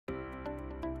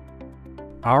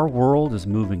Our world is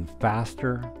moving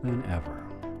faster than ever.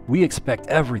 We expect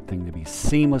everything to be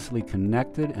seamlessly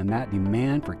connected, and that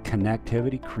demand for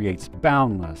connectivity creates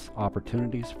boundless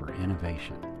opportunities for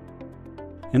innovation.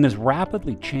 In this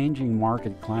rapidly changing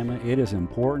market climate, it is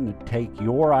important to take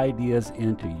your ideas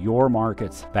into your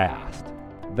markets fast.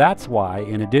 That's why,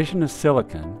 in addition to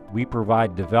silicon, we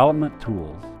provide development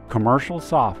tools, commercial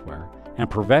software, and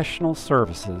professional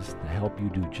services to help you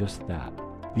do just that.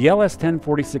 The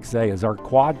LS1046A is our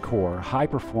quad-core,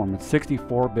 high-performance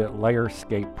 64-bit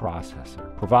layerscape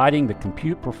processor, providing the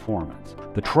compute performance,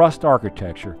 the trust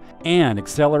architecture, and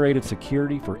accelerated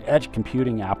security for edge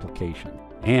computing applications.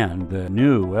 And the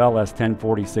new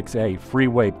LS1046A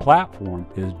FRWY platform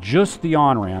is just the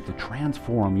on-ramp to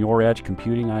transform your edge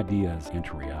computing ideas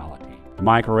into reality. The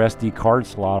micro SD card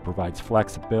slot provides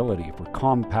flexibility for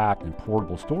compact and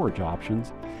portable storage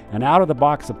options, and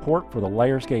out-of-the-box support for the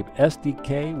Layerscape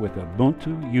SDK with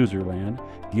Ubuntu Userland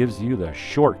gives you the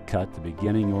shortcut to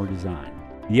beginning your design.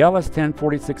 The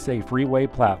LS1046A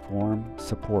FRWY platform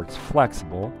supports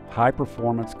flexible,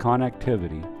 high-performance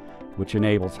connectivity, which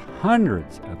enables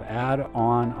hundreds of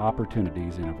add-on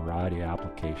opportunities in a variety of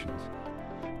applications.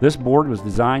 This board was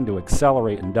designed to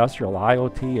accelerate industrial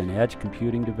IoT and edge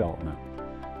computing development.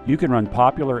 You can run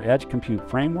popular edge compute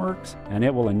frameworks, and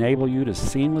it will enable you to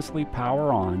seamlessly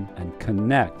power on and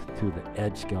connect to the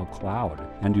edge-scale cloud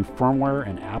and do firmware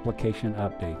and application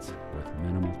updates with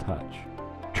minimal touch.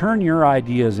 Turn your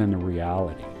ideas into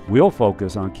reality. We'll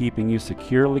focus on keeping you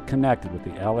securely connected with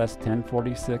the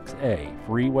LS1046A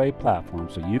FRWY platform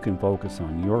so you can focus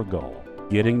on your goal,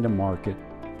 getting to market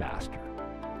faster.